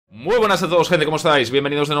Muy buenas a todos, gente, ¿cómo estáis?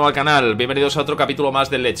 Bienvenidos de nuevo al canal, bienvenidos a otro capítulo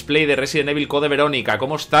más del Let's Play de Resident Evil Code Veronica.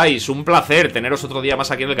 ¿Cómo estáis? Un placer teneros otro día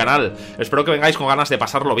más aquí en el canal. Espero que vengáis con ganas de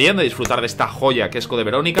pasarlo bien, de disfrutar de esta joya que es Code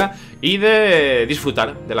Veronica y de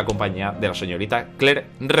disfrutar de la compañía de la señorita Claire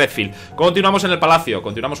Redfield. Continuamos en el palacio,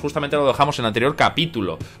 continuamos justamente lo dejamos en el anterior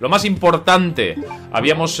capítulo. Lo más importante,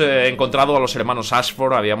 habíamos encontrado a los hermanos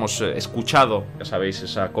Ashford, habíamos escuchado, ya sabéis,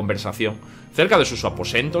 esa conversación cerca de sus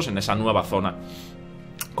aposentos en esa nueva zona,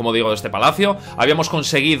 como digo, de este palacio. Habíamos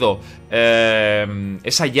conseguido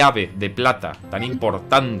esa llave de plata tan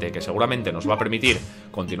importante que seguramente nos va a permitir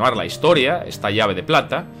continuar la historia, esta llave de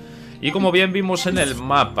plata. Y como bien vimos en el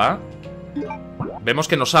mapa, vemos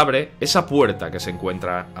que nos abre esa puerta que se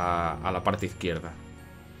encuentra a la parte izquierda.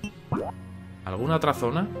 ¿Alguna otra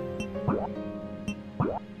zona?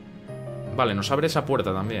 Vale, nos abre esa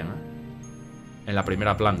puerta también, ¿eh? En la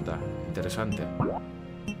primera planta. Interesante.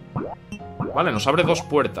 Vale, nos abre dos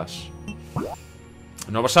puertas.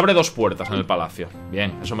 Nos abre dos puertas en el palacio.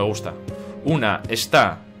 Bien, eso me gusta. Una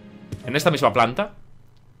está en esta misma planta,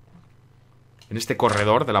 en este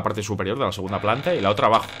corredor de la parte superior de la segunda planta, y la otra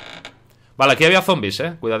abajo. Vale, aquí había zombies,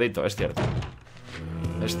 cuidadito, es cierto.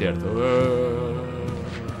 Es cierto.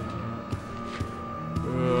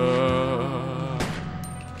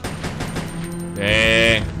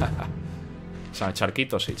 Bien. ¿Salen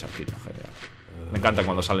charquitos? Sí, charquitos, genial. Me encanta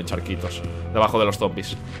cuando salen charquitos debajo de los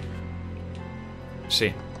zombies.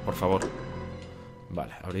 Sí, por favor.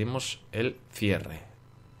 Vale, abrimos el cierre.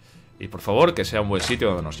 Y por favor, que sea un buen sitio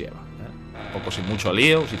donde nos lleva, Un poco sin mucho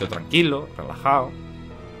lío, un sitio tranquilo, relajado.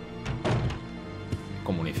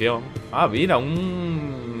 Con munición. Ah, mira,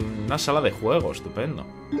 una sala de juego, estupendo.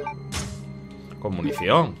 Con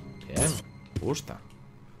munición. Bien, me gusta.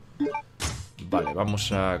 Vale,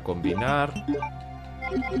 vamos a combinar.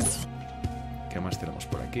 ¿Qué más tenemos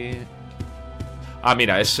por aquí? Ah,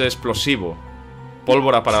 mira, es explosivo.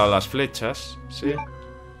 Pólvora para las flechas. Sí.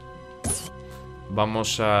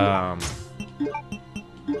 Vamos a...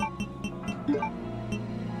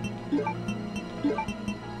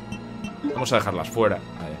 Vamos a dejarlas fuera.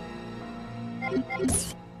 Ahí.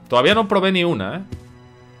 Todavía no probé ni una,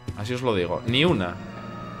 Así os lo digo. Ni una.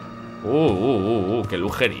 Qué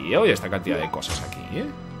lujerío y esta cantidad de cosas aquí,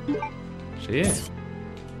 Sí.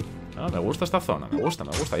 Ah, me gusta esta zona, me gusta.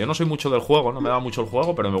 Yo no soy mucho del juego, no me da mucho el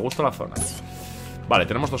juego, pero me gusta la zona. Vale,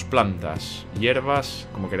 tenemos dos plantas. Hierbas,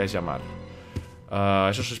 como queráis llamar.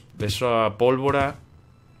 Eso pólvora.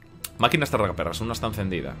 Máquina tragaperras, una está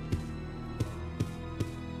encendida.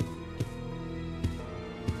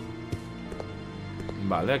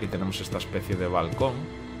 Vale, aquí tenemos esta especie de balcón.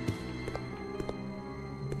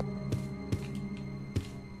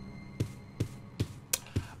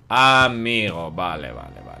 Amigo, vale.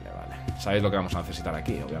 Sabéis lo que vamos a necesitar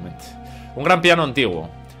aquí, obviamente. Un gran piano antiguo.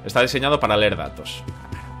 Está diseñado para leer datos.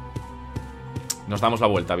 Nos damos la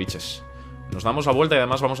vuelta, biches. Nos damos la vuelta y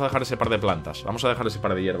además vamos a dejar ese par de plantas. Vamos a dejar ese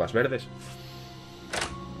par de hierbas verdes.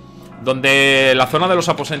 Donde la zona de los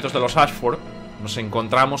aposentos de los Ashford nos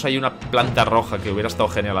encontramos, hay una planta roja que hubiera estado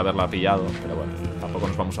genial haberla pillado. Pero bueno, tampoco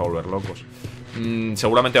nos vamos a volver locos.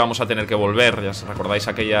 Seguramente vamos a tener que volver. Ya os recordáis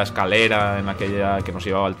aquella escalera en aquella que nos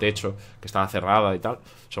llevaba al techo, que estaba cerrada y tal.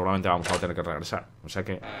 Seguramente vamos a tener que regresar. O sea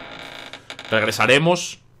que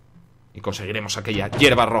regresaremos y conseguiremos aquella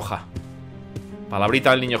hierba roja.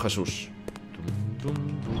 Palabrita del niño Jesús.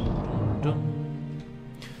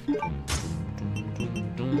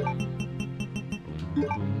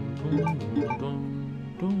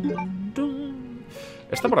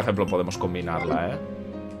 Esta, por ejemplo, podemos combinarla,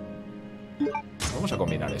 Vamos a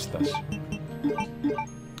combinar estas.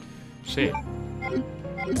 Sí.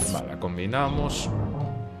 Vale, la combinamos.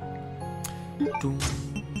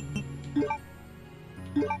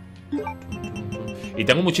 Y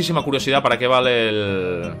tengo muchísima curiosidad para qué vale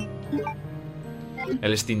el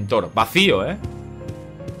extintor. Vacío,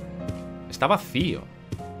 Está vacío.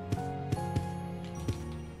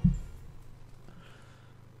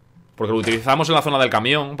 Porque lo utilizamos en la zona del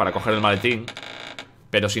camión para coger el maletín.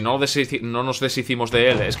 Pero si no nos deshicimos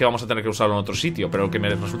de él, es que vamos a tener que usarlo en otro sitio. Pero lo que me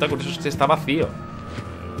resulta curioso es que está vacío.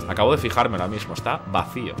 Acabo de fijarme ahora mismo, está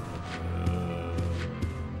vacío.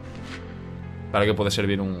 ¿Para qué puede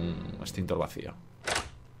servir un extintor vacío?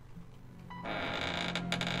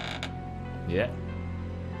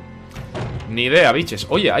 Ni idea, biches.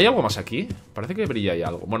 Oye, ¿hay algo más aquí? Parece que brilla ahí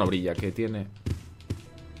algo. Bueno, brilla, que tiene...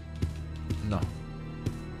 No.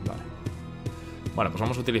 Vale. Bueno, pues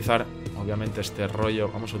vamos a utilizar... Obviamente este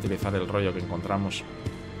rollo, vamos a utilizar el rollo que encontramos.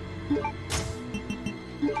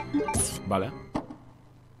 Vale.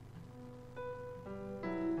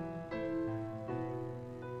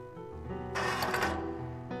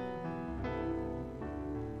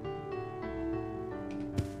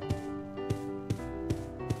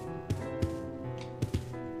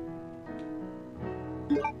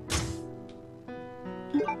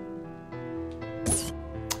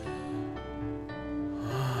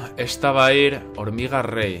 Esta va a ir... Hormiga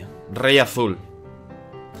rey. Rey azul.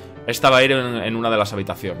 Esta va a ir en una de las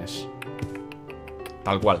habitaciones.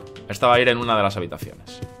 Tal cual. Esta va a ir en una de las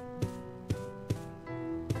habitaciones.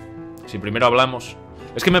 Si primero hablamos...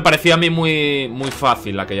 Es que me parecía a mí muy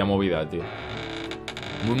fácil aquella movida, tío.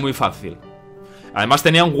 Muy fácil. Además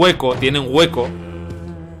tenía un hueco. Tiene un hueco.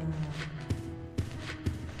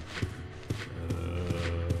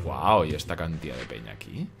 Wow, ¿y esta cantidad de peña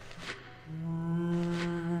aquí?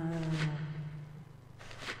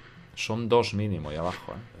 Son 2 mínimo ahí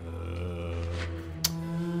abajo,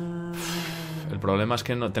 El problema es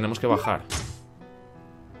que no tenemos que bajar.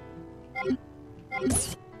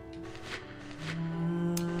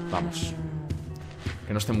 Vamos.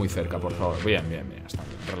 Que no esté muy cerca, por favor. Bien, están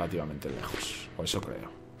relativamente lejos. O eso creo.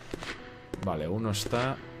 Vale, uno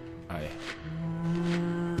está ahí.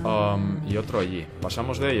 Y otro allí.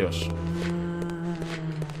 ¿Pasamos de ellos?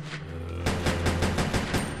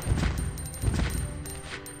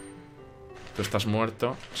 ¿Tú estás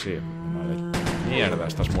muerto? Sí, vale. Mierda,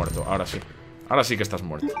 estás muerto. Ahora sí. Ahora sí que estás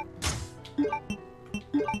muerto.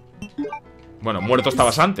 Bueno, muerto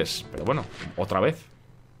estabas antes. Pero bueno, otra vez.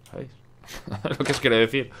 ¿Sabéis? Lo que os quiere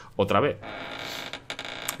decir. Otra vez.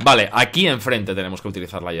 Vale, aquí enfrente tenemos que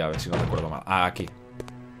utilizar la llave, si no recuerdo mal. Aquí.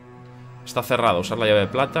 Está cerrado. ¿Usar la llave de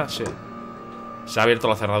plata? Sí. Se ha abierto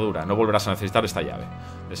la cerradura. No volverás a necesitar esta llave.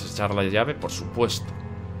 Desechar la llave, por supuesto.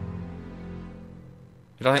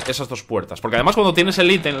 Esas dos puertas. Porque además cuando tienes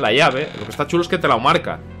el ítem, la llave, lo que está chulo es que te la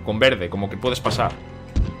marca con verde, como que puedes pasar.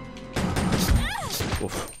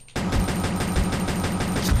 Uf.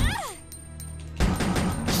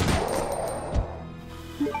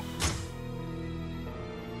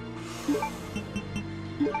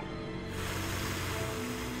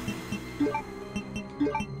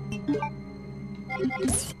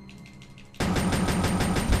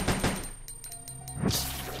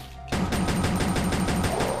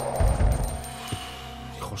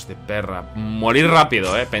 De perra. Morir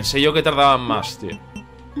rápido, Pensé yo que tardaban más, tío.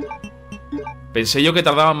 Pensé yo que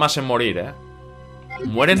tardaban más en morir,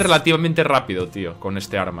 Mueren relativamente rápido, tío, con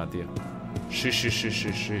este arma, tío. Sí.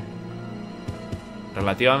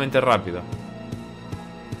 Relativamente rápido.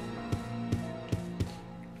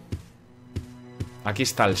 Aquí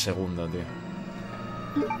está el segundo, tío.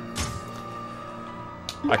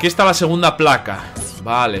 Aquí está la segunda placa.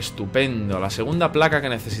 Vale, estupendo. La segunda placa que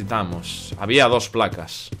necesitamos. Había 2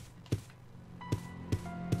 placas.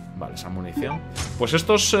 Vale, esa munición. Pues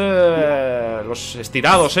estos... los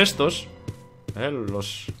estirados estos...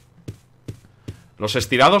 Los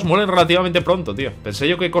estirados mueren relativamente pronto, tío. Pensé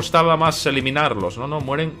yo que costaba más eliminarlos. No,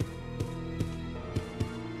 mueren...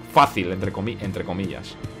 fácil, entre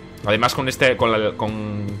comillas. Además con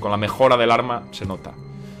la mejora del arma se nota.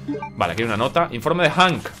 Vale, aquí hay una nota. Informe de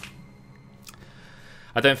Hank.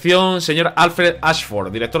 Atención, señor Alfred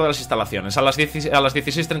Ashford, director de las instalaciones. A las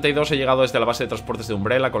 16:32 he llegado desde la base de transportes de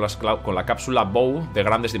Umbrella con la cápsula Bow de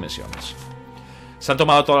grandes dimensiones. Se han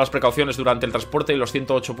tomado todas las precauciones durante el transporte y los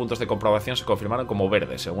 108 puntos de comprobación se confirmaron como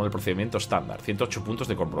verdes, según el procedimiento estándar. 108 puntos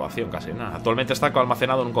de comprobación, casi nada. Actualmente está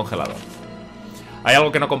almacenado en un congelador. Hay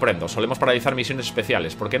algo que no comprendo. Solemos paralizar misiones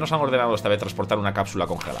especiales. ¿Por qué nos han ordenado esta vez transportar una cápsula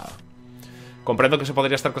congelada? Comprendo que se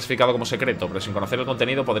podría estar clasificado como secreto, pero sin conocer el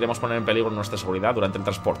contenido podríamos poner en peligro nuestra seguridad durante el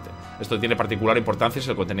transporte. Esto tiene particular importancia si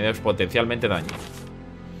el contenido es potencialmente dañino.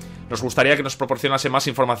 Nos gustaría que nos proporcionase más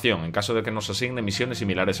información en caso de que nos asigne misiones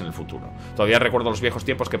similares en el futuro. Todavía recuerdo los viejos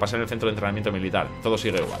tiempos que pasé en el centro de entrenamiento militar. Todo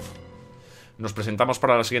sigue igual. Nos presentamos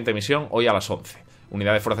para la siguiente misión hoy a las 11.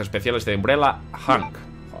 Unidad de Fuerzas Especiales de Umbrella, Hank.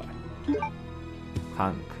 Joder.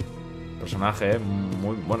 Hank. Personaje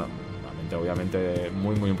muy bueno. Obviamente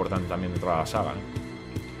muy importante también dentro de la saga,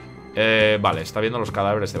 vale, está viendo los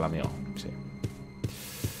cadáveres del amigo. Sí.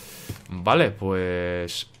 Vale,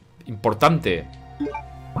 pues... importante.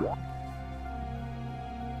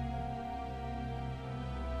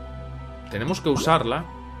 Tenemos que usarla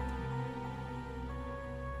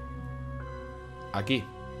aquí.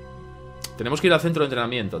 Tenemos que ir al centro de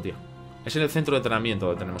entrenamiento, tío. Es en el centro de entrenamiento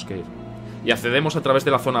donde tenemos que ir. Y accedemos a través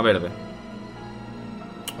de la zona verde.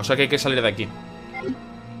 O sea que hay que salir de aquí.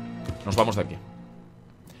 Nos vamos de aquí.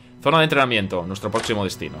 Zona de entrenamiento, nuestro próximo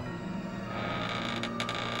destino.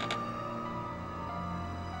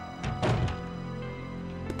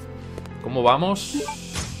 ¿Cómo vamos?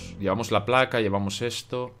 Llevamos la placa, llevamos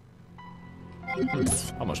esto.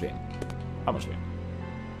 Vamos bien. Vamos bien.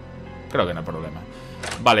 Creo que no hay problema.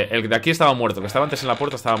 Vale, el de aquí estaba muerto. El que estaba antes en la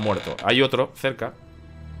puerta estaba muerto. Hay otro cerca.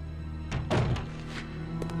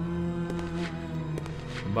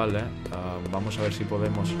 Vale, vamos a ver si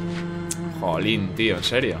podemos... Jolín, tío, ¿en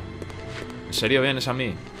serio? ¿En serio vienes a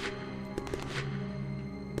mí?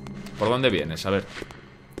 ¿Por dónde vienes? A ver.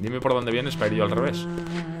 Dime por dónde vienes para ir yo al revés.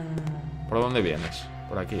 ¿Por dónde vienes?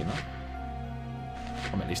 Por aquí, ¿no?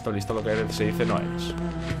 Hombre, listo, listo lo que se dice no eres.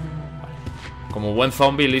 Vale. Como buen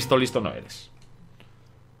zombie, listo, listo no eres.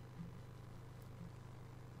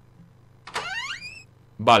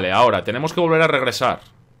 Vale, ahora tenemos que volver a regresar.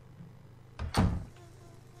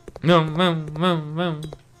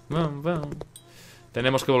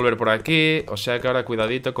 Tenemos que volver por aquí. O sea que ahora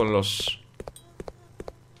cuidadito con los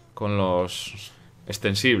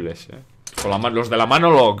extensibles, con los de la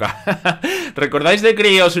mano loca. ¿Recordáis de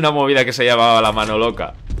críos una movida que se llamaba la mano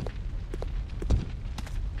loca?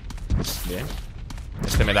 Bien.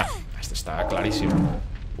 Este me da. Este está clarísimo.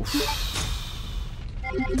 Uf.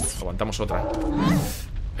 Aguantamos otra.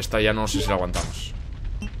 Esta ya no sé si la aguantamos.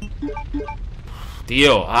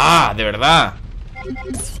 Tío, de verdad.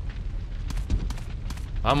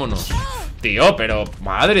 Vámonos. Tío, pero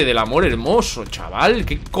madre del amor hermoso, chaval.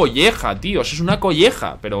 Qué colleja, tío. Eso es una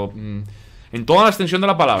colleja, pero en toda la extensión de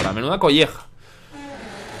la palabra. Menuda colleja.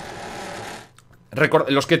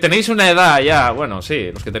 Los que tenéis una edad ya, bueno,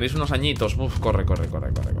 sí, los que tenéis unos añitos. Uf, corre.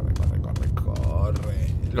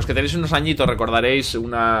 Los que tenéis unos añitos recordaréis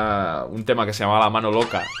un tema que se llamaba la mano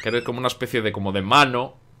loca, que era como una especie de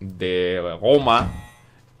mano de goma.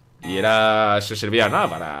 Y se servía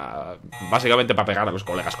nada básicamente para pegar a los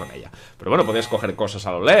colegas con ella. Pero bueno, podías coger cosas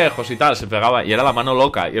a lo lejos y tal. Se pegaba y era la mano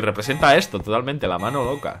loca. Y representa esto totalmente, la mano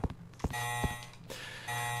loca.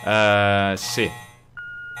 Sí.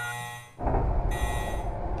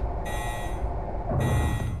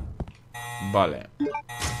 Vale,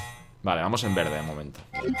 vamos en verde de momento.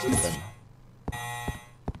 Estupendo.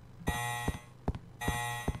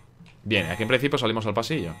 Bien, aquí en principio salimos al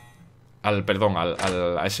pasillo. Perdón,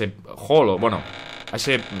 a ese hall, bueno, a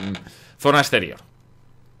ese zona exterior.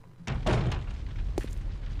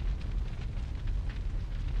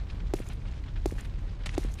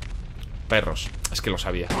 Perros, es que lo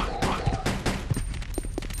sabía.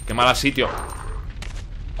 Qué mal sitio.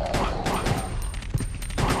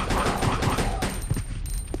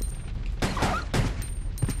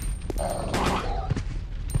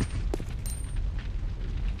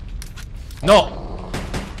 ¡No!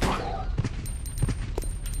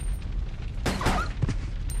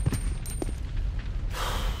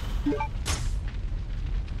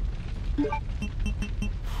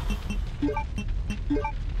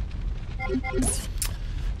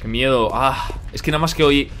 ¡Qué miedo! Es que nada más que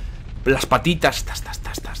oí las patitas.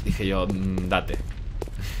 Dije yo, date.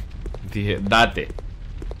 Dije, date.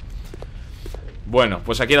 Bueno,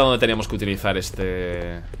 pues aquí era donde teníamos que utilizar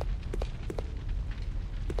este...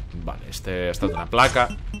 Vale, esta es una placa.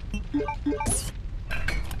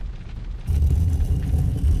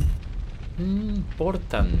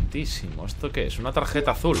 Importantísimo. ¿Esto qué es? Una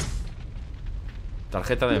tarjeta azul.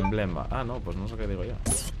 Tarjeta de emblema. No, pues no sé qué digo yo.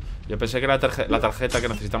 Yo pensé que era la tarjeta que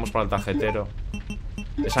necesitamos para el tarjetero.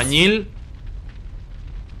 ¿Es añil?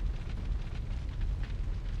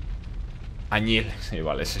 Añil. Sí,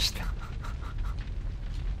 vale, es esta.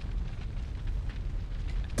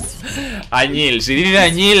 Añil, si dice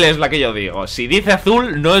añil es la que yo digo. Si dice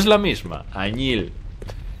azul no es la misma. Añil.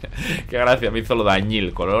 Qué gracia me hizo lo de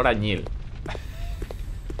añil, color añil.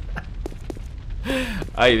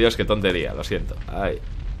 Ay, Dios, qué tontería, lo siento. Ay.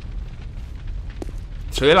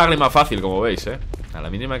 Soy de lágrima fácil, como veis, a la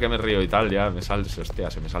mínima que me río y tal, ya me salta,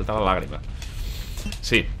 hostia, se me salta la lágrima.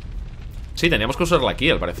 Sí. Sí, teníamos que usarla aquí,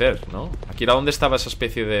 al parecer, ¿no? Aquí era donde estaba esa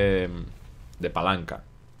especie de palanca.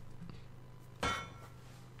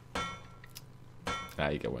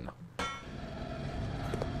 Ay, qué bueno.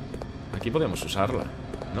 Aquí podemos usarla,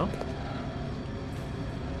 ¿no?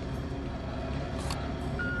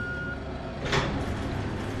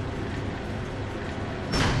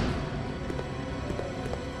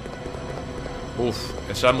 Uf,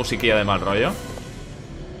 esa musiquilla de mal rollo.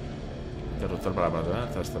 Interruptor para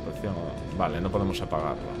esta opción. Vale, no podemos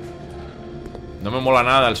apagarlo. No me mola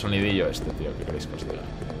nada el sonidillo este, tío. ¿Qué queréis que os diga?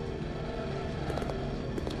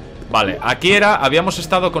 Vale, aquí habíamos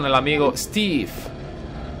estado con el amigo Steve.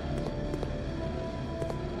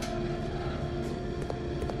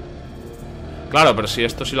 Claro, pero si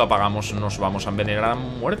esto si lo apagamos nos vamos a envenenar a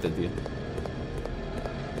muerte, tío.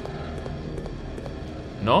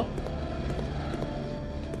 ¿No?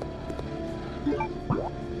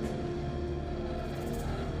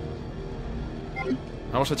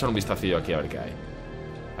 Vamos a echar un vistacillo aquí a ver qué hay.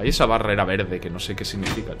 Hay esa barrera verde que no sé qué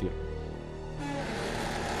significa, tío.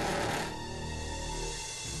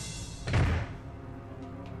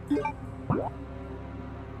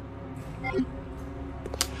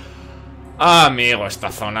 Ah, amigo, esta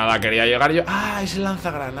zona la quería llegar yo. Ah, es el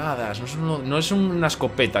lanzagranadas. No es una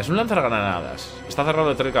escopeta, es un lanzagranadas. Está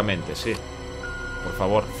cerrado teóricamente, sí. Por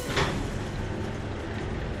favor.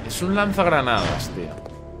 Es un lanzagranadas, tío.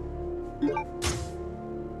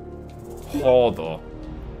 Jodo.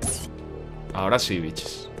 Ahora sí,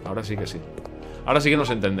 bichos. Ahora sí que sí. Ahora sí que nos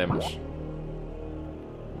entendemos.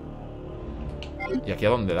 ¿Y aquí a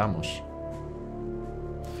dónde damos?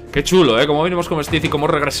 Qué chulo, cómo vinimos con Steve y cómo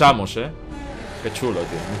regresamos, Qué chulo,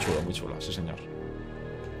 tío, muy chulo, sí señor.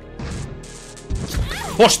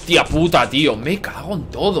 ¡Hostia puta, tío! Me cago en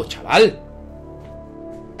todo, chaval.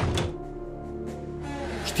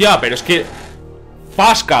 Hostia, pero es que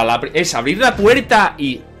zasca, es abrir la puerta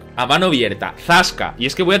y a mano abierta, zasca. Y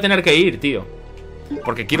es que voy a tener que ir, tío,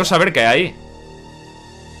 porque quiero saber qué hay ahí.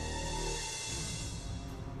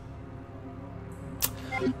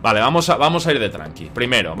 Vale, vamos a ir de tranqui.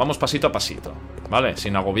 Primero, vamos pasito a pasito, ¿vale?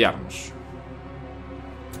 Sin agobiarnos.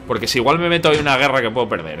 Porque si igual me meto ahí en una guerra que puedo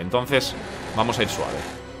perder. Entonces, vamos a ir suave,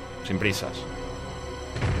 sin prisas.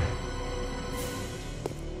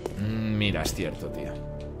 Mira, es cierto, tío.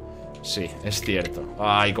 Sí, es cierto.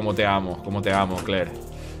 Ay, cómo te amo, Claire.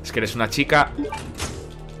 Es que eres una chica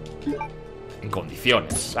en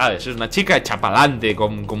condiciones, ¿sabes? Es una chica hecha pa'lante,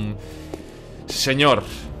 con... Señor.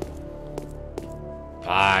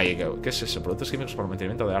 Ay, ¿qué es eso? Productos químicos para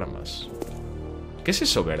mantenimiento de armas. ¿Qué es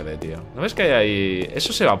eso verde, tío? ¿No ves que hay ahí...?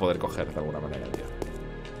 Eso se va a poder coger de alguna manera, tío.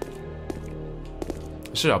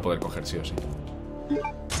 Eso se va a poder coger, sí o sí.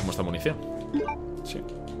 Como esta munición. Sí.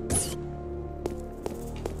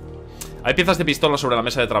 Hay piezas de pistola sobre la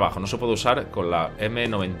mesa de trabajo. No se puede usar con la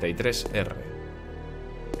M93R.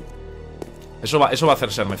 Eso va a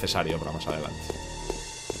hacer ser necesario para más adelante.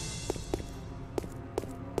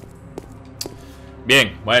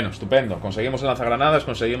 Bien, bueno, estupendo. Conseguimos el lanzagranadas,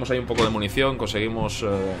 conseguimos ahí un poco de munición, conseguimos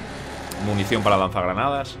munición para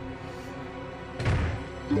lanzagranadas.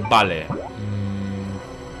 Vale.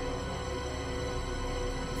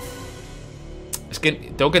 Es que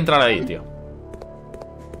tengo que entrar ahí, tío.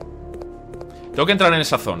 Tengo que entrar en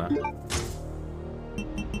esa zona.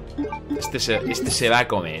 Este se va a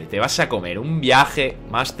comer. Te vas a comer un viaje,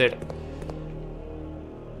 Master.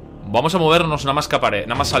 Vamos a movernos nada más que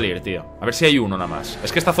nada más salir, tío. A ver si hay uno nada más.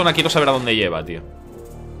 Es que esta zona quiero saber a dónde lleva, tío.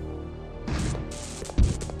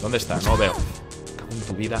 ¿Dónde está? No veo. Cago en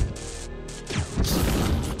tu vida.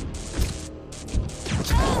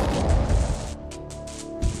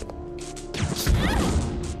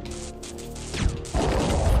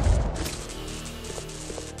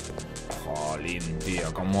 Jolín,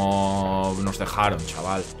 tío. Cómo nos dejaron,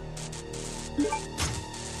 chaval.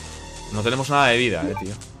 No tenemos nada de vida,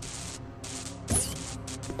 tío.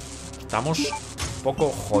 Estamos un poco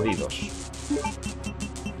jodidos.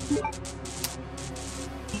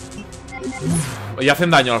 Y hacen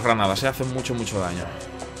daño las granadas, hacen mucho daño.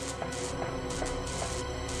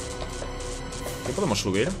 ¿Qué podemos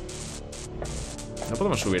subir? No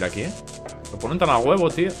podemos subir aquí, Lo ponen tan a huevo,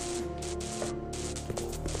 tío.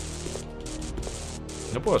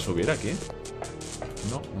 No puedo subir aquí.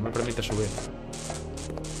 No me permite subir.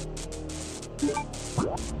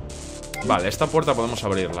 Vale, esta puerta podemos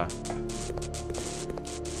abrirla.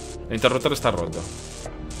 El interruptor está roto.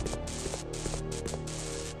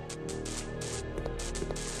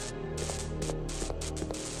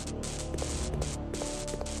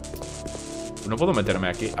 No puedo meterme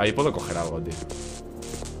aquí. Ahí puedo coger algo, tío.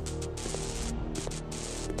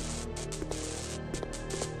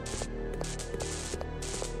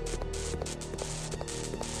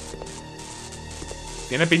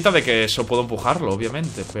 Tiene pinta de que eso puedo empujarlo,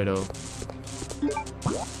 obviamente, pero...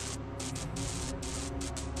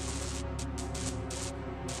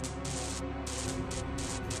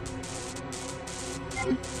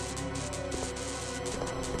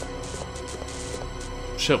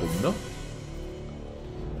 Un segundo.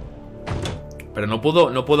 Pero no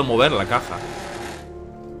puedo mover la caja.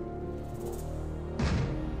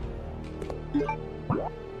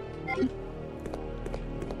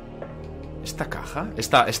 ¿Esta caja?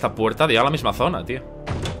 Esta puerta llega a la misma zona, tío.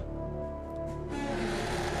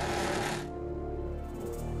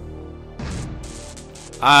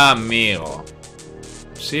 Amigo.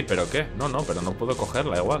 Sí, ¿pero qué? No, pero no puedo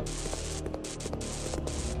cogerla igual.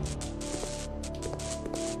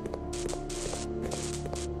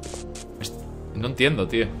 No entiendo,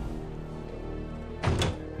 tío.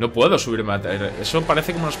 No puedo subirme a... Eso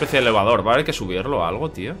parece como una especie de elevador. ¿Va a haber que subirlo o algo,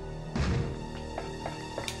 tío?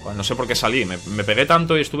 Bueno, no sé por qué salí. Me pegué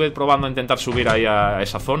tanto y estuve probando a intentar subir ahí a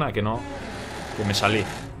esa zona que no... Que me salí.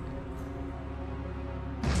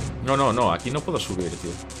 No. Aquí no puedo subir, tío.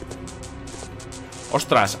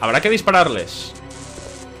 Ostras, habrá que dispararles.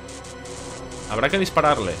 Habrá que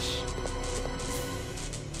dispararles.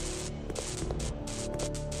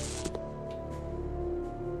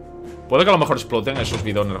 Puede que a lo mejor exploten esos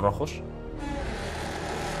bidones rojos.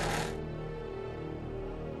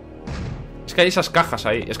 Es que hay esas cajas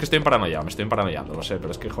ahí. Es que estoy en paranoia, me estoy en paranoiando, lo sé,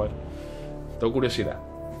 pero es que, joder, tengo curiosidad.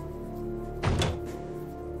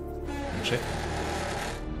 No sé.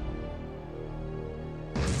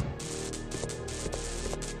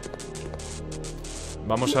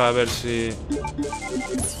 Vamos a ver si...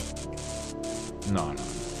 No, no.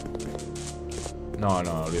 No,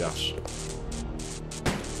 no, olvidaos.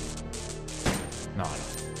 No,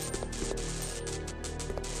 no.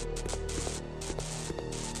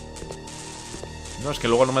 No, es que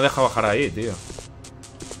luego no me deja bajar ahí, tío.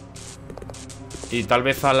 ¿Y tal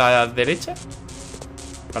vez a la derecha?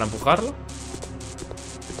 ¿Para empujarlo?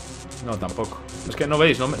 No, tampoco. Es que no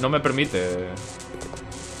veis, no me permite.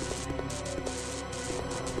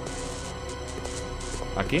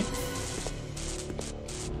 ¿Aquí?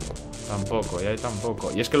 Tampoco, y ahí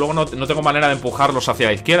tampoco. Y es que luego no tengo manera de empujarlos hacia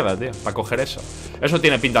la izquierda, tío, para coger eso. Eso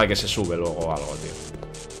tiene pinta de que se sube luego o algo, tío.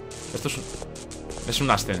 Esto es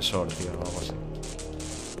un ascensor, tío, o algo así.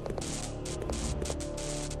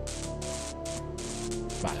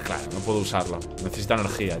 Vale, claro, no puedo usarlo. Necesita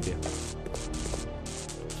energía, tío.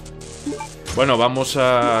 Bueno, vamos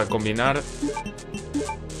a combinar.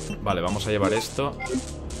 Vale, vamos a llevar esto.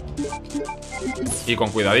 Y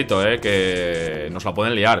con cuidadito, que nos la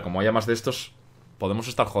pueden liar. Como haya más de estos, podemos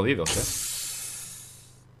estar jodidos,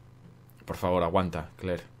 Por favor, aguanta,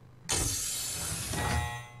 Claire.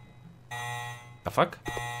 ¿The fuck?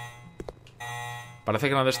 Parece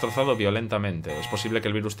que lo han destrozado violentamente. Es posible que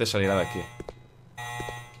el virus te saliera de aquí.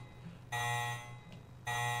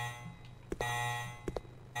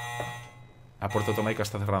 La puerta automática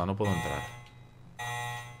está cerrada, no puedo entrar.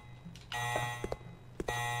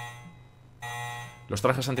 Los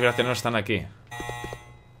trajes antivibraciones están aquí.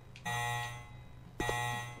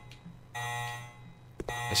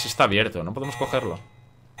 Ese está abierto, no podemos cogerlo.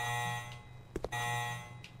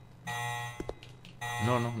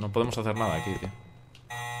 No podemos hacer nada aquí, tío.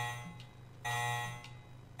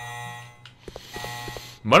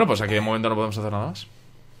 Bueno, pues aquí de momento no podemos hacer nada más.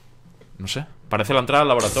 No sé, parece la entrada al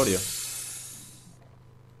laboratorio.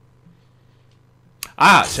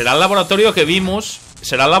 Ah, será el laboratorio que vimos.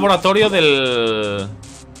 Será el laboratorio del...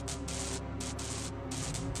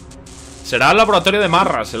 Será el laboratorio de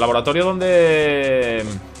Marras. El laboratorio donde...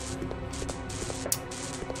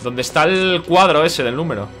 Donde está el cuadro ese del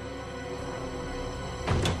número.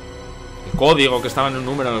 El código que estaba en el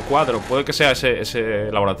número en el cuadro. Puede que sea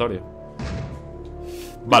ese laboratorio.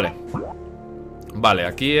 Vale. Vale,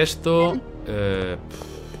 aquí esto...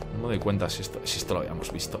 no me doy cuenta si esto lo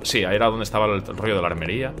habíamos visto. Sí, ahí era donde estaba el rollo de la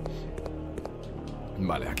armería.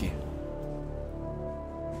 Vale, aquí.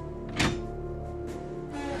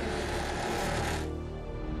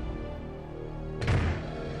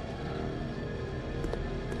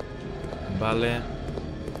 Vale.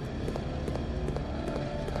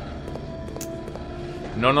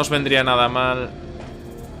 No nos vendría nada mal.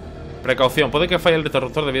 Precaución, puede que falle el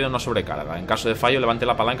interruptor debido a una sobrecarga. En caso de fallo, levante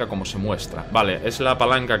la palanca como se muestra. Vale, es la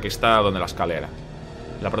palanca que está donde la escalera.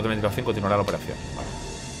 La propia ventilación continuará la operación. Vale.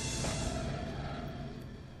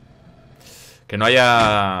 Que no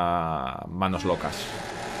haya manos locas.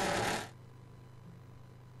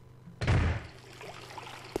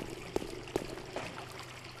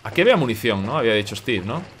 Aquí había munición, ¿no? Había dicho Steve,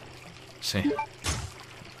 ¿no? Sí.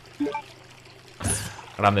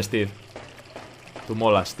 Grande, Steve. Tú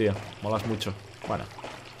molas, tío. Molas mucho. Bueno.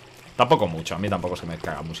 Tampoco mucho. A mí tampoco es que me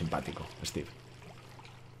caga muy simpático, Steve.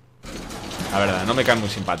 La verdad, no me cae muy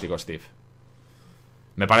simpático, Steve.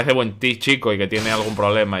 Me parece buen chico y que tiene algún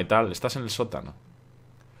problema y tal. Estás en el sótano.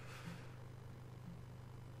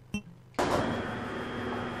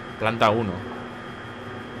 Planta 1.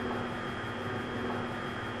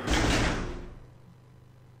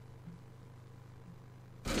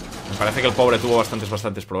 Me parece que el pobre tuvo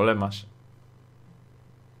bastantes problemas.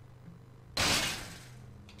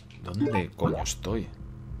 ¿Dónde coño estoy?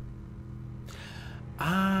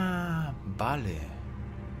 Ah, vale.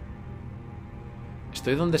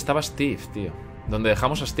 Estoy donde estaba Steve, tío. Donde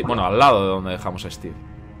dejamos a Steve. Bueno, al lado de donde dejamos a Steve.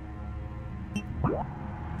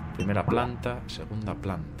 Primera planta, segunda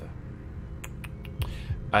planta.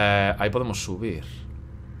 Ahí podemos subir.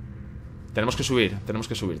 Tenemos que subir.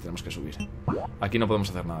 Aquí no podemos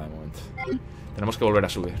hacer nada de momento. Tenemos que volver a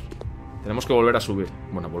subir.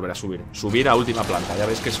 Bueno, volver a subir. Subir a última planta. Ya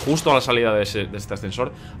veis que es justo a la salida de este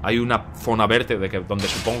ascensor. Hay una zona verde donde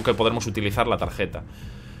supongo que podremos utilizar la tarjeta.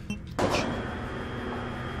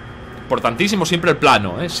 Importantísimo siempre el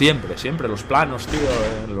plano, siempre, siempre los planos, tío.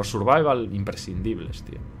 Los survival imprescindibles,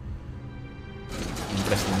 tío.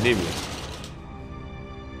 Imprescindibles.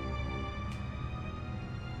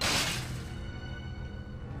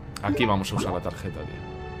 Aquí vamos a usar la tarjeta, tío.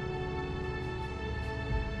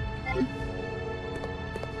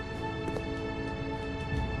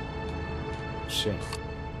 Sí.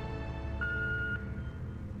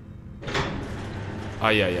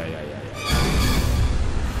 Ay, ay, ay, ay, ay.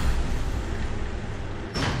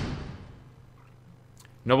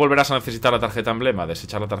 ¿No volverás a necesitar la tarjeta emblema?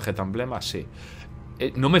 ¿Desechar la tarjeta emblema? Sí.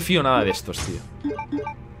 No me fío nada de estos, tío.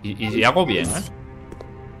 Y hago bien, ¿eh?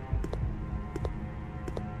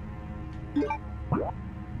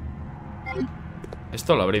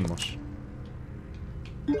 Esto lo abrimos.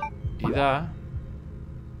 Y da...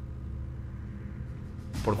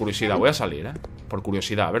 Por curiosidad, voy a salir, ¿eh? Por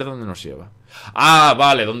curiosidad, a ver dónde nos lleva. Ah,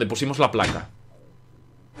 vale, donde pusimos la placa.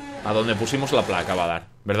 A donde pusimos la placa va a dar,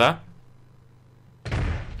 ¿verdad?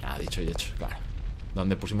 Ah, dicho y hecho, claro.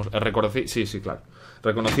 Donde pusimos... reconocí... Sí, sí, claro.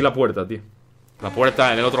 Reconocí la puerta, tío. La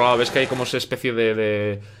puerta en el otro lado. ¿Ves que hay como esa especie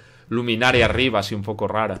de luminaria arriba, así un poco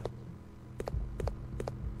rara?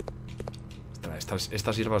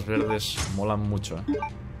 Estas hierbas verdes molan mucho, ¿eh?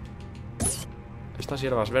 Estas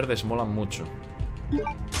hierbas verdes molan mucho.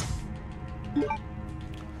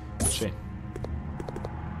 Sí.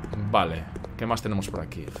 Vale. ¿Qué más tenemos por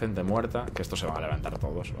aquí? Gente muerta. Que estos se van a levantar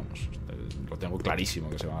todos, vamos. Lo tengo clarísimo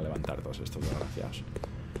que se van a levantar todos estos desgraciados.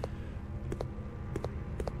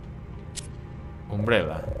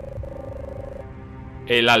 Umbrella.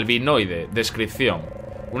 El albinoide. Descripción.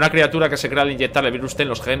 Una criatura que se crea al inyectar el virus T en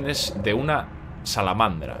los genes de una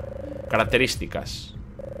salamandra. Características.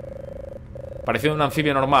 Parecido a un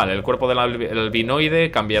anfibio normal, el cuerpo del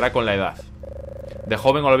albinoide cambiará con la edad. De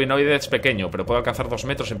joven, el albinoide es pequeño, pero puede alcanzar 2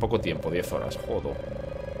 metros en poco tiempo, 10 horas. Joder.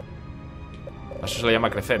 Eso se le llama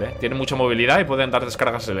crecer, ¿eh? Tiene mucha movilidad y pueden dar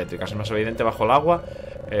descargas eléctricas. Es más evidente bajo el agua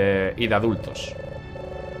y de adultos.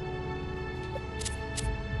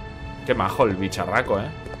 Qué majo el bicharraco, ¿eh?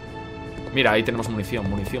 Mira, ahí tenemos munición,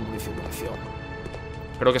 munición, munición, munición.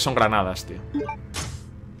 Creo que son granadas, tío.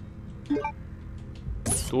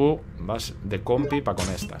 Tú vas de compi para con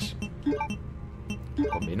estas.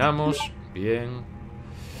 Combinamos. Bien.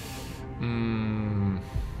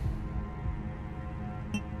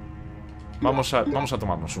 Vamos a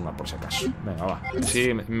tomarnos una por si acaso. Venga, va.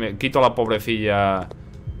 Sí, me quito a la pobrecilla.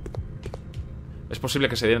 Es posible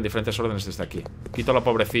que se dieran diferentes órdenes desde aquí. Quito a la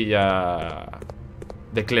pobrecilla.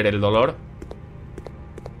 Declare el dolor.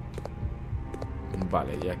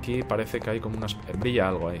 Vale, y aquí parece que hay como unas... brilla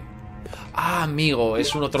algo ahí. Ah, amigo,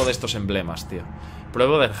 es un otro de estos emblemas, tío.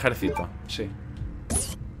 Prueba del ejército, sí.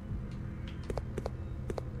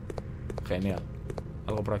 Genial.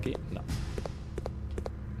 ¿Algo por aquí? No.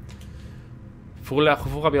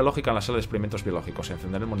 Fuga biológica en la sala de experimentos biológicos.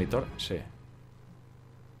 ¿Encender el monitor? Sí.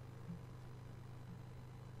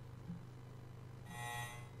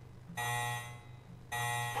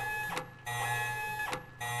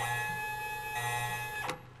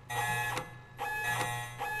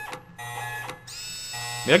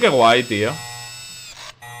 Mira qué guay, tío.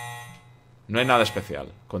 No hay nada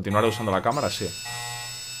especial. ¿Continuar usando la cámara? Sí.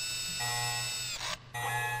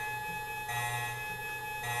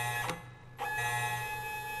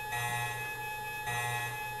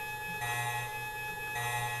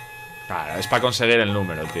 Claro, es para conseguir el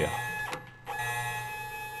número, tío.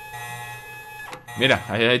 Mira,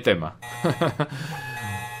 ahí hay tema.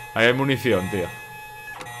 Ahí hay munición, tío.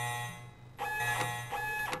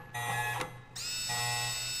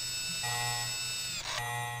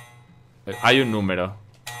 Hay un número.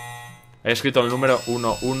 He escrito el número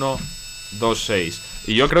 1126.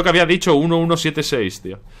 Y yo creo que había dicho 1176,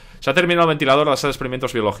 tío. Se ha terminado el ventilador de la sala de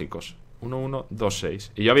experimentos biológicos.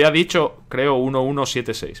 1126. Y yo había dicho, creo,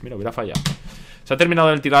 1176. Mira, hubiera fallado. Se ha terminado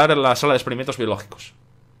el ventilador en la sala de experimentos biológicos.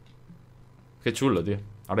 Qué chulo, tío.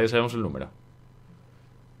 Ahora ya sabemos el número.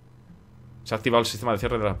 Se ha activado el sistema de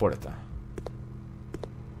cierre de la puerta.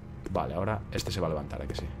 Vale, ahora este se va a levantar, ¿a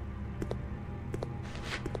que sí?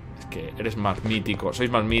 Que eres más mítico. Sois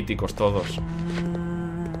más míticos todos.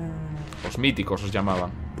 Los míticos os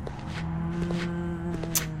llamaban.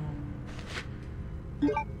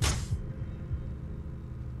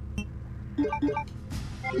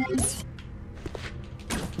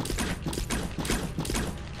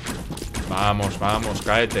 Vamos, vamos,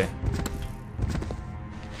 cáete.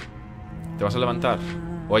 ¿Te vas a levantar?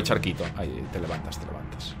 ¿O hay charquito? Ahí te levantas, te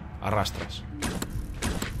levantas. Arrastras.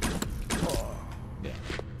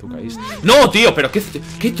 Tú caíste. ¡No, tío! ¡Pero qué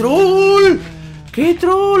troll! ¡Qué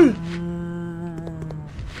troll!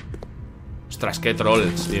 Ostras, qué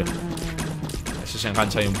trolls, tío. se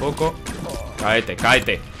engancha ahí un poco. Cáete,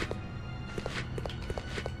 cáete.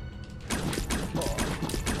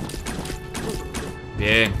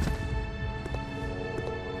 Bien.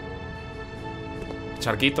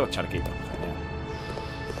 Charquito, charquito. Genial.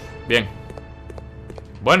 Bien.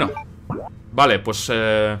 Bueno. Vale, pues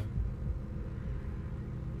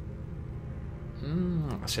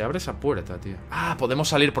se abre esa puerta, tío. Ah, podemos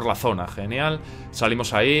salir por la zona, genial.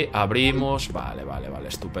 Salimos ahí, abrimos. Vale, vale, vale,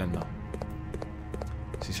 estupendo.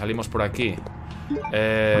 Si salimos por aquí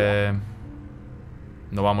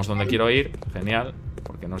no vamos donde quiero ir. Genial,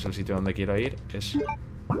 porque no es el sitio donde quiero ir. Es...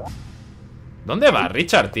 ¿Dónde vas,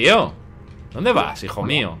 Richard, tío? ¿Dónde vas, hijo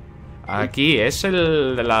mío? Aquí, es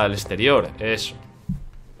el del exterior. Eso.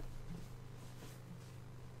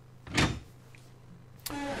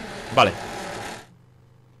 Vale.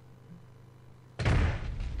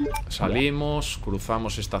 Salimos,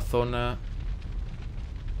 cruzamos esta zona.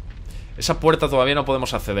 Esa puerta todavía no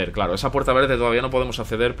podemos acceder, claro. Esa puerta verde todavía no podemos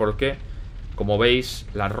acceder porque, como veis,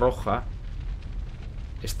 la roja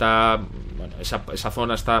está... Bueno, esa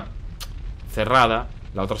zona está cerrada.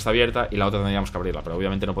 La otra está abierta y la otra tendríamos que abrirla. Pero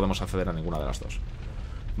obviamente no podemos acceder a ninguna de las dos.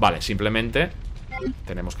 Vale, simplemente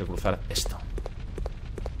tenemos que cruzar esto.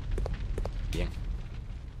 Bien.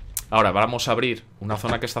 Ahora vamos a abrir una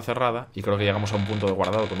zona que está cerrada. Y creo que llegamos a un punto de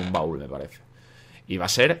guardado con un baúl, me parece. Y va a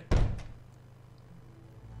ser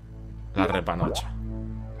la repanocha.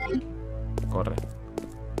 Corre.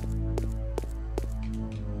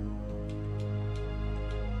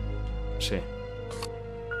 Sí.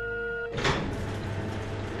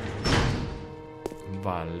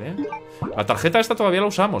 Vale. La tarjeta esta todavía la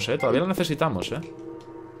usamos, todavía la necesitamos,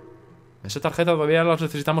 Esa tarjeta todavía la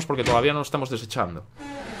necesitamos porque todavía no la estamos desechando.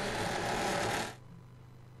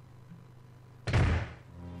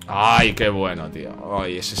 Ay, qué bueno, tío.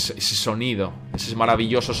 Ay, ese sonido. Ese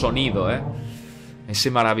maravilloso sonido,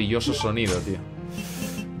 Ese maravilloso sonido, tío.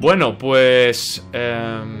 Bueno, pues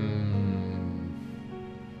 ¿qué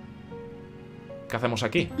hacemos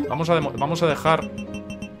aquí? Vamos a dejar...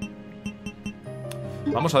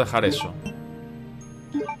 Vamos a dejar eso.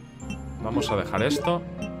 Vamos a dejar esto.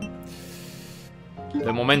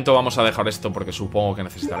 De momento vamos a dejar esto porque supongo que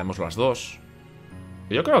necesitaremos las dos.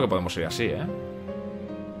 Yo creo que podemos ir así,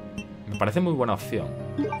 Me parece muy buena opción.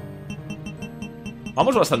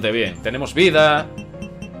 Vamos bastante bien. Tenemos vida.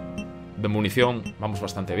 De munición vamos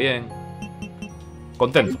bastante bien.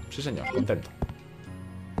 Contento, sí señor, contento.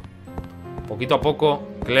 Poquito a poco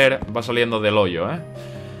Claire va saliendo del hoyo,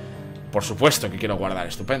 Por supuesto que quiero guardar,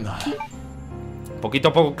 estupendo. Poquito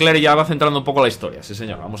a poco Claire ya va centrando un poco la historia. Sí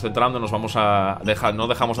señor, vamos centrando, nos vamos a dejar, no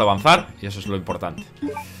dejamos de avanzar. Y eso es lo importante.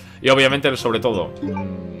 Y obviamente, sobre todo,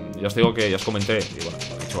 ya os digo que ya os comenté, y bueno,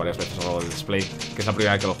 lo he dicho varias veces a lo largo del display, que es la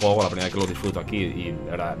primera vez que lo juego, la primera vez que lo disfruto aquí. Y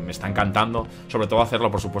ahora me está encantando. Sobre todo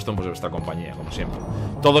hacerlo, por supuesto, en vuestra compañía, como siempre.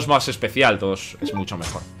 Todo es más especial, todo es mucho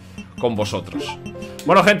mejor con vosotros.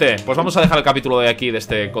 Bueno, gente, pues vamos a dejar el capítulo de aquí, de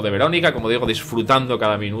este Code Verónica. Como digo, disfrutando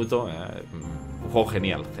cada minuto. Un juego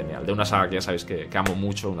genial, genial. De una saga que ya sabéis que amo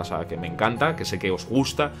mucho. Una saga que me encanta, que sé que os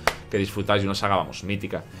gusta, que disfrutáis de una saga, vamos,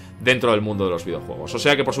 mítica dentro del mundo de los videojuegos. O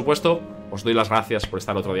sea que, por supuesto, os doy las gracias por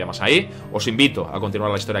estar otro día más ahí. Os invito a continuar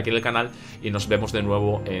la historia aquí en el canal. Y nos vemos de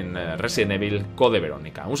nuevo en Resident Evil Code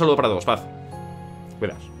Verónica. Un saludo para todos, paz.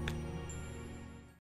 Cuidaos.